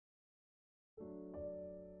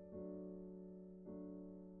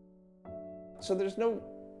So there's no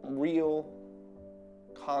real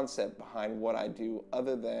concept behind what I do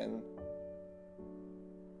other than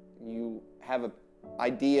you have an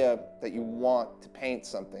idea that you want to paint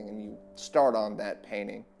something and you start on that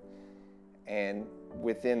painting. And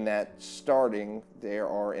within that starting, there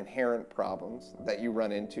are inherent problems that you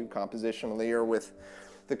run into compositionally or with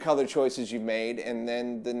the color choices you've made, and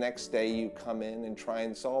then the next day you come in and try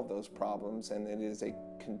and solve those problems, and it is a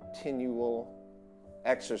continual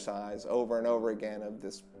exercise over and over again of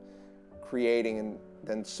this creating and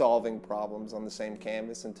then solving problems on the same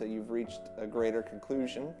canvas until you've reached a greater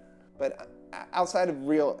conclusion. But outside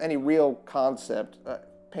of any real concept,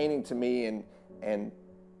 painting to me, and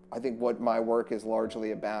I think what my work is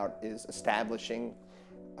largely about, is establishing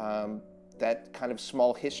that kind of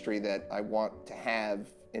small history that I want to have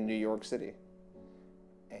in New York City.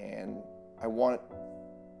 And I want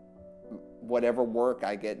whatever work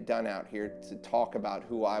I get done out here to talk about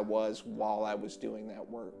who I was while I was doing that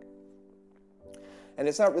work. And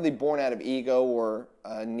it's not really born out of ego or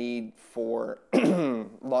a need for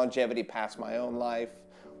longevity past my own life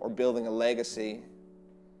or building a legacy,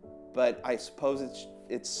 but I suppose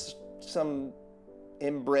it's some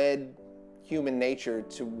inbred human nature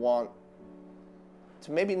to want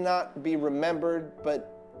to maybe not be remembered, but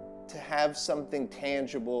to have something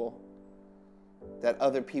tangible that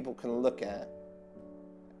other people can look at,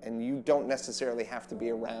 and you don't necessarily have to be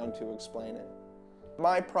around to explain it.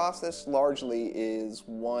 My process largely is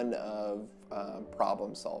one of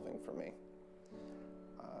problem solving for me.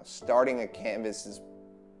 Starting a canvas is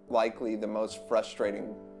likely the most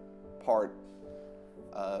frustrating part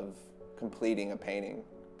of completing a painting,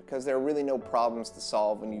 because there are really no problems to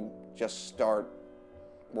solve when you just start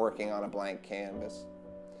working on a blank canvas.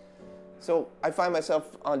 So I find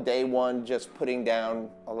myself on day one just putting down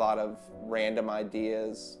a lot of random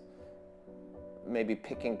ideas, maybe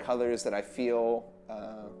picking colors that I feel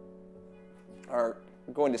are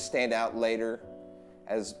going to stand out later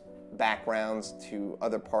as backgrounds to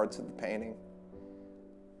other parts of the painting.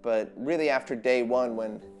 But really after day one,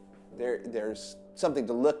 when there's something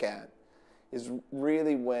to look at, is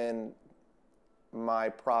really when my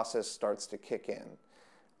process starts to kick in.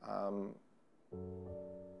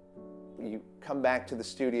 You come back to the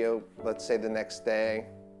studio, let's say the next day,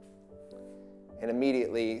 and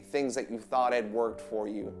immediately things that you thought had worked for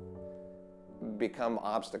you become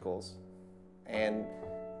obstacles. And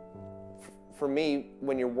for me,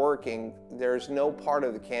 when you're working, there's no part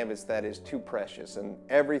of the canvas that is too precious, and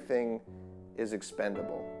everything is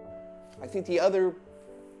expendable. I think the other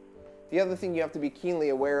thing you have to be keenly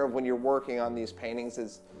aware of when you're working on these paintings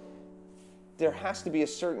is there has to be a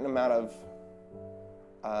certain amount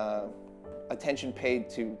of attention paid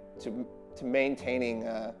to maintaining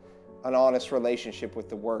an honest relationship with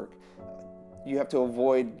the work. You have to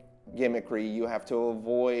avoid gimmickry. You have to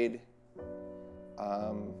avoid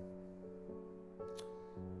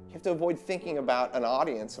thinking about an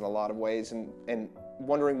audience in a lot of ways and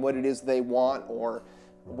wondering what it is they want or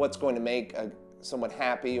what's going to make someone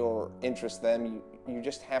happy or interest them. You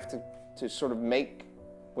just have to sort of make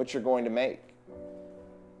what you're going to make.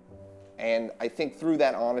 And I think through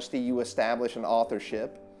that honesty, you establish an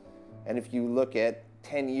authorship. And if you look at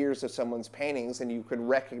 10 years of someone's paintings and you could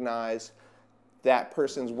recognize that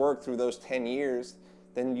person's work through those 10 years,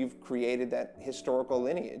 then you've created that historical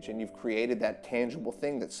lineage and you've created that tangible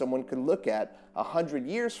thing that someone could look at 100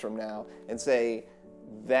 years from now and say,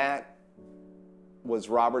 that was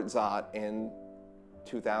Robert Szot in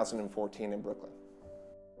 2014 in Brooklyn.